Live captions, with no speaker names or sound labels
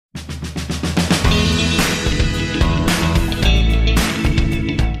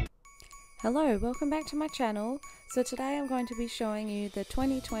Hello, welcome back to my channel. So today I'm going to be showing you the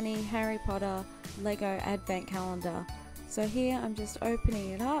 2020 Harry Potter Lego Advent Calendar. So here I'm just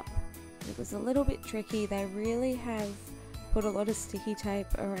opening it up. It was a little bit tricky. They really have put a lot of sticky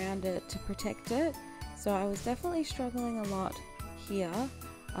tape around it to protect it. So I was definitely struggling a lot here,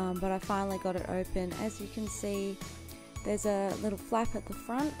 but I finally got it open. As you can see, there's a little flap at the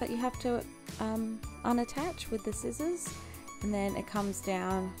front that you have to unattach with the scissors. And then it comes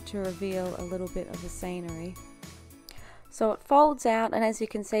down to reveal a little bit of the scenery. So it folds out, and as you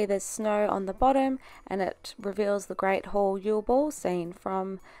can see there's snow on the bottom, and it reveals the Great Hall Yule Ball scene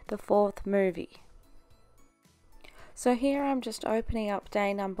from the 4th movie. So here I'm just opening up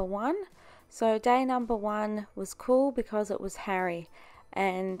day number 1. So day number 1 was cool because it was Harry,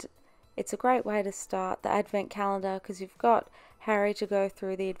 and it's a great way to start the Advent calendar because you've got Harry to go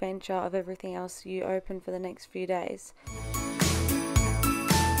through the adventure of everything else you open for the next few days.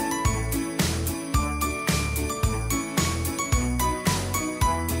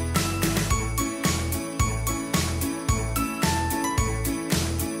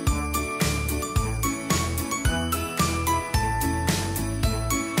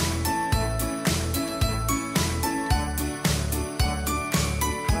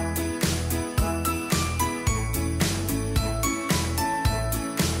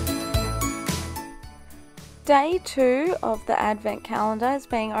 Day 2 of the Advent calendar is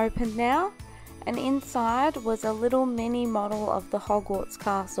being opened now, and inside was a little mini model of the Hogwarts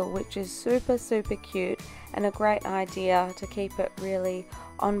castle, which is super cute and a great idea to keep it really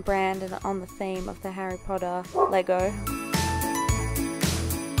on brand and on the theme of the Harry Potter Lego.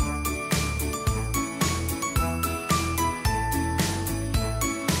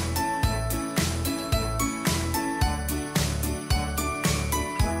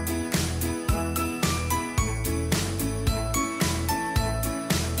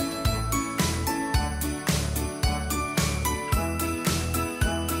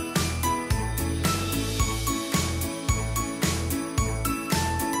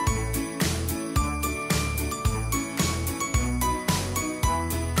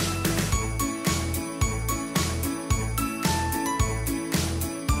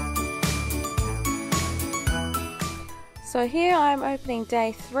 So here I'm opening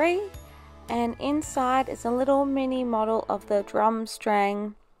day 3, and inside is a little mini model of the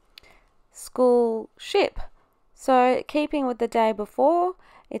Drumstrang school ship. So keeping with the day before,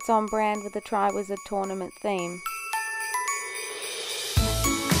 it's on brand with the Triwizard Tournament theme.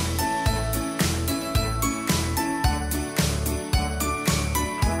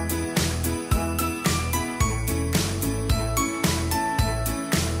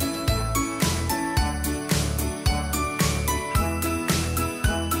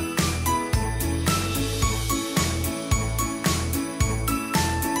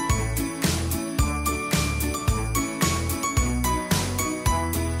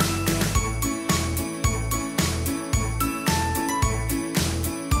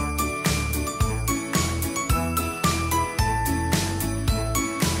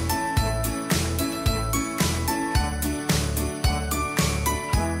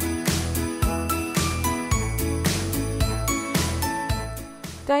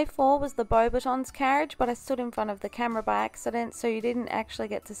 Day 4 was the Beauxbatons carriage, but I stood in front of the camera by accident, so you didn't actually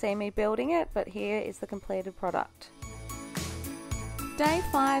get to see me building it, but here is the completed product. Day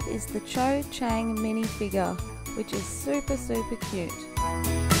 5 is the Cho Chang minifigure, which is super cute.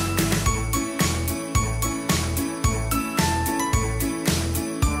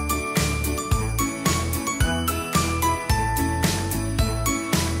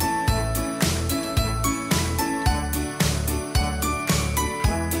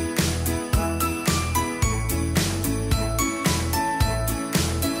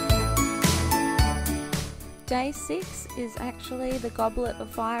 Day 6 is actually the Goblet of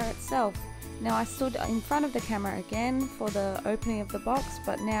Fire itself. Now I stood in front of the camera again for the opening of the box,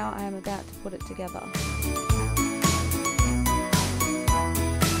 but now I am about to put it together.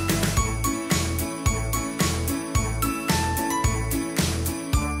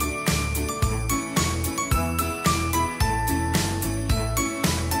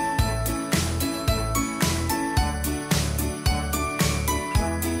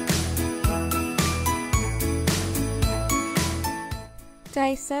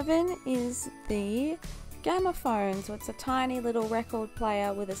 Day 7 is the Gamophone, so it's a tiny little record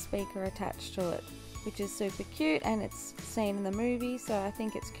player with a speaker attached to it, which is super cute, and it's seen in the movie, so I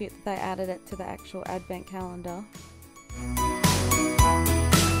think it's cute that they added it to the actual Advent calendar.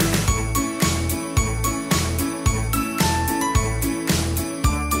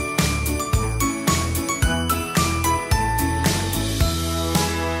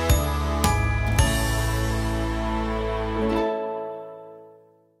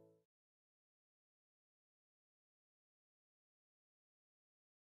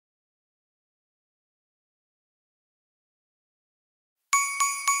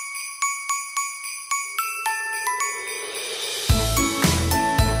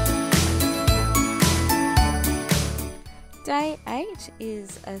 Day 8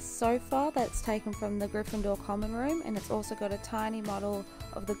 is a sofa that's taken from the Gryffindor common room, and it's also got a tiny model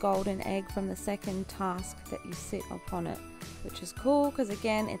of the golden egg from the second task that you sit upon it, which is cool because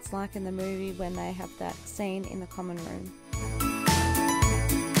again it's like in the movie when they have that scene in the common room.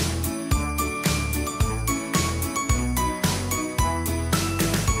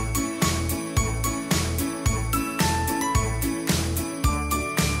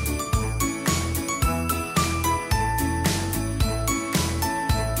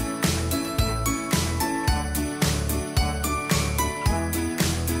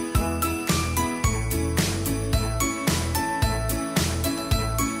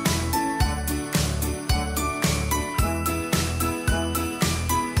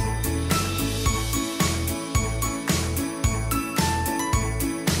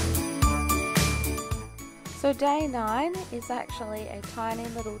 So day 9 is actually a tiny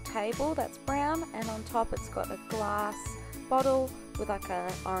little table that's brown, and on top it's got a glass bottle with like a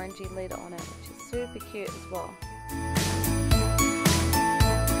orangey lid on it, which is super cute as well.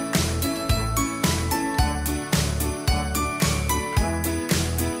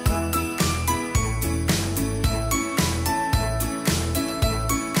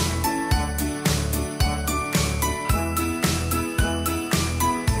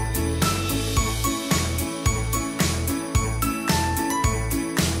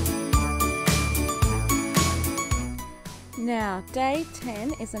 Now, day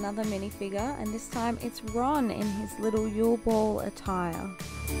 10 is another minifigure, and this time it's Ron in his little Yule Ball attire.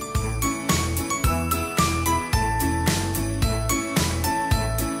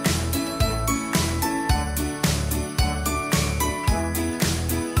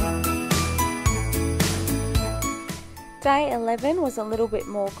 Day 11 was a little bit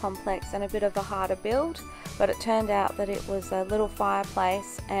more complex and a bit of a harder build, but it turned out that it was a little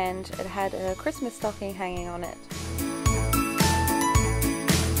fireplace and it had a Christmas stocking hanging on it.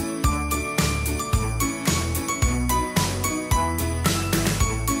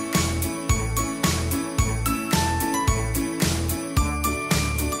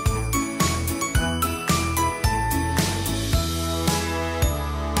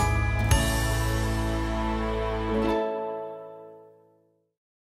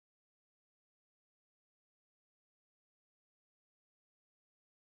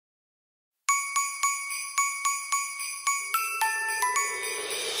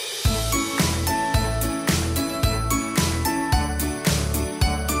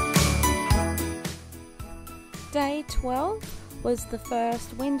 Day 12 was the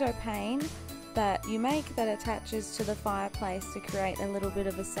first window pane that you make that attaches to the fireplace to create a little bit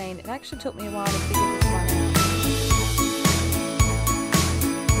of a scene. It actually took me a while to figure this one out.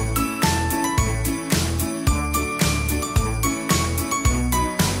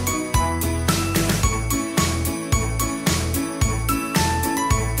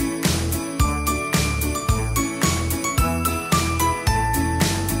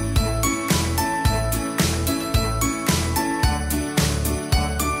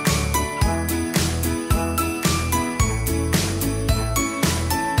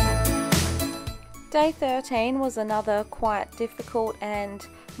 Day 13 was another quite difficult and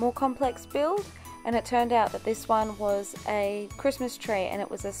more complex build, and it turned out that this one was a Christmas tree, and it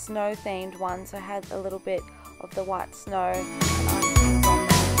was a snow themed one, so it had a little bit of the white snow and icicles on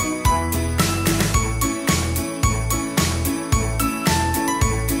there.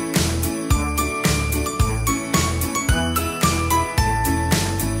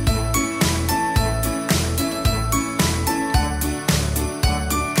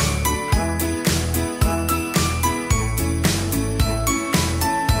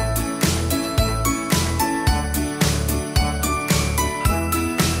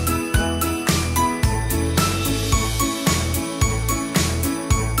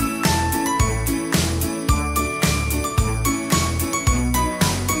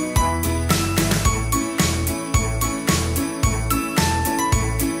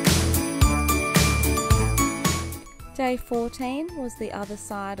 Day 14 was the other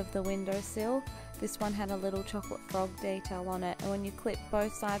side of the windowsill. This one had a little chocolate frog detail on it, and when you clip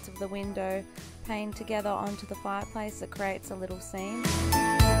both sides of the window pane together onto the fireplace, it creates a little scene.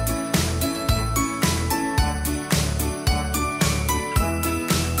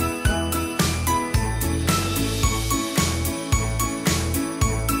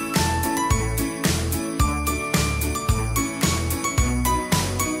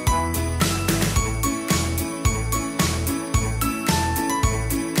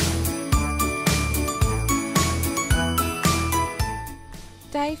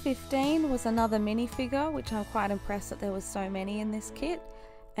 Day 15 was another minifigure, which I'm quite impressed that there was so many in this kit,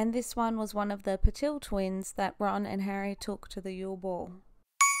 And this one was one of the Patil twins that Ron and Harry took to the Yule Ball.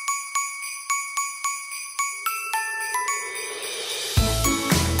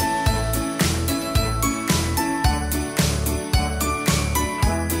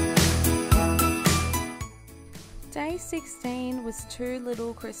 Day 16 was 2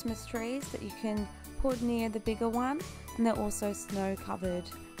 little Christmas trees that you can put near the bigger one, and they're also snow covered,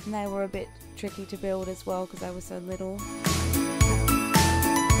 and they were a bit tricky to build as well because they were so little.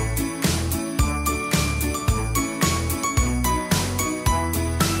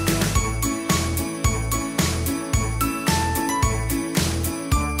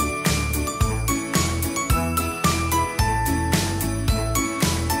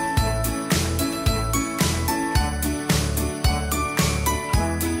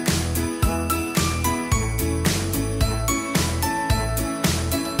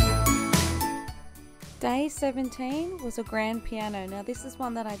 Day 17 was a grand piano. Now this is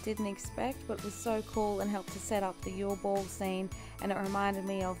one that I didn't expect, but was so cool and helped to set up the Yule Ball scene, and it reminded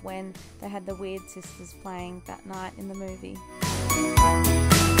me of when they had the Weird Sisters playing that night in the movie.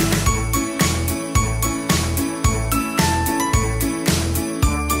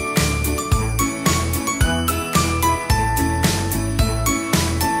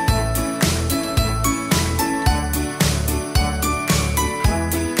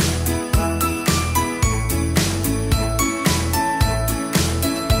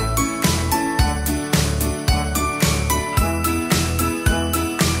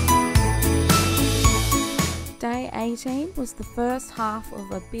 Day 18 was the first half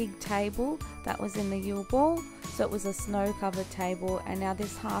of a big table that was in the Yule Ball, so it was a snow covered table, and now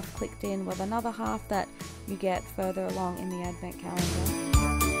this half clicked in with another half that you get further along in the Advent calendar.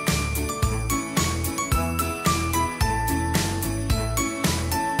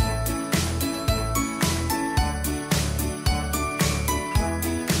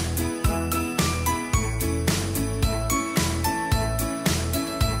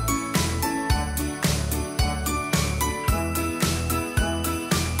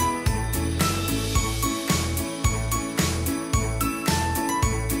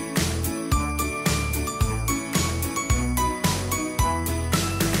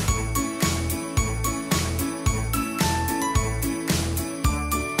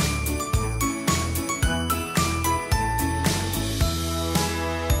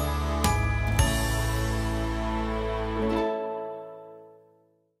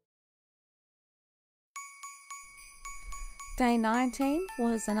 Day 19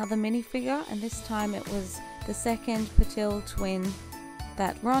 was another minifigure, and this time it was the second Patil twin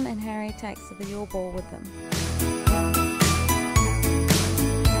that Ron and Harry takes to the Yule Ball with them.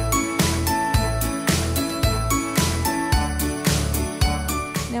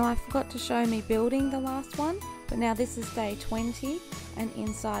 Now I forgot to show me building the last one, but now this is day 20, and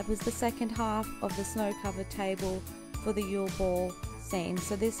inside was the second half of the snow-covered table for the Yule Ball scene.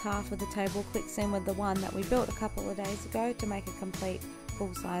 So this half of the table clicks in with the one that we built a couple of days ago to make a complete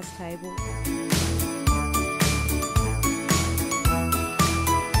full-size table.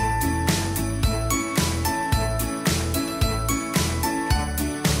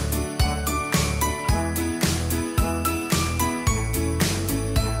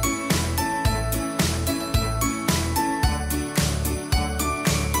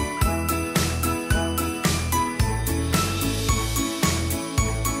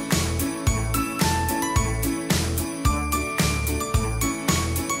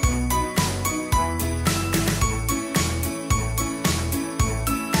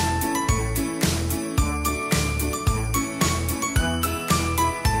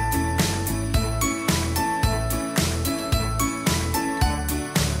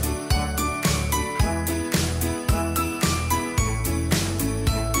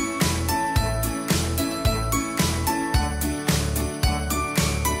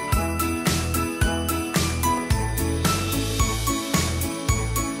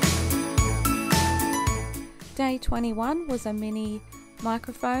 Day 21 was a mini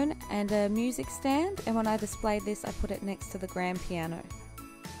microphone and a music stand, and when I displayed this I put it next to the grand piano.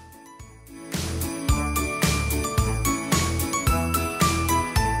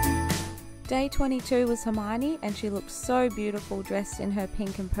 Day 22 was Hermione, and she looked so beautiful dressed in her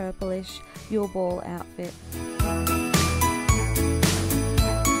pink and purplish Yule Ball outfit.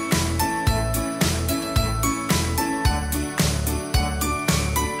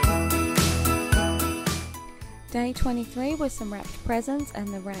 Day 23 was some wrapped presents and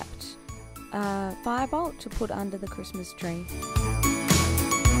the wrapped firebolt to put under the Christmas tree.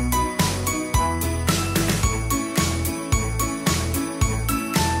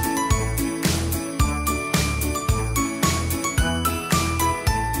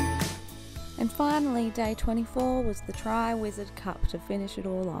 day 24 was the Triwizard Cup to finish it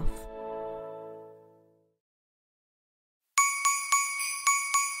all off.